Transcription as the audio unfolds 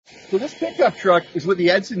So this pickup truck is with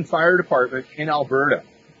the Edson Fire Department in Alberta.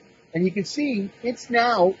 And you can see it's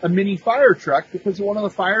now a mini fire truck because of one of the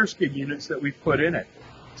fire skid units that we've put in it.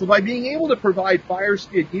 So by being able to provide fire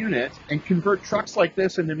skid units and convert trucks like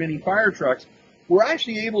this into mini fire trucks, we're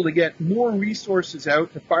actually able to get more resources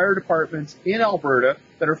out to fire departments in Alberta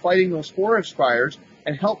that are fighting those forest fires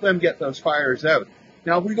and help them get those fires out.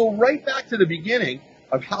 Now, if we go right back to the beginning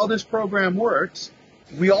of how this program works,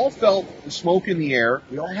 we all felt the smoke in the air.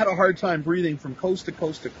 We all had a hard time breathing from coast to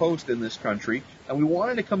coast to coast in this country, and we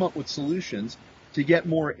wanted to come up with solutions to get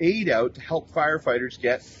more aid out to help firefighters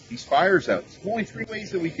get these fires out. There's only three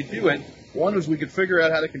ways that we could do it. One was we could figure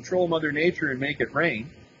out how to control Mother Nature and make it rain.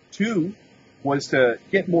 Two was to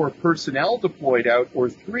get more personnel deployed out. Or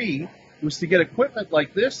three was to get equipment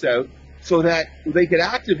like this out so that they could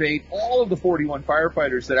activate all of the 41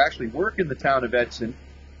 firefighters that actually work in the town of Edson,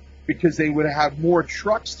 because they would have more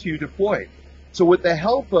trucks to deploy. So with the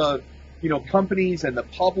help of, companies and the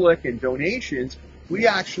public and donations, we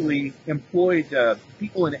actually employed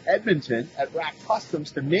people in Edmonton at Rack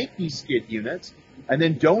Customs to make these skid units and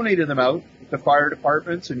then donated them out to fire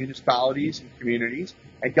departments and municipalities and communities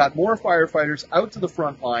and got more firefighters out to the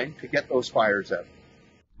front line to get those fires out.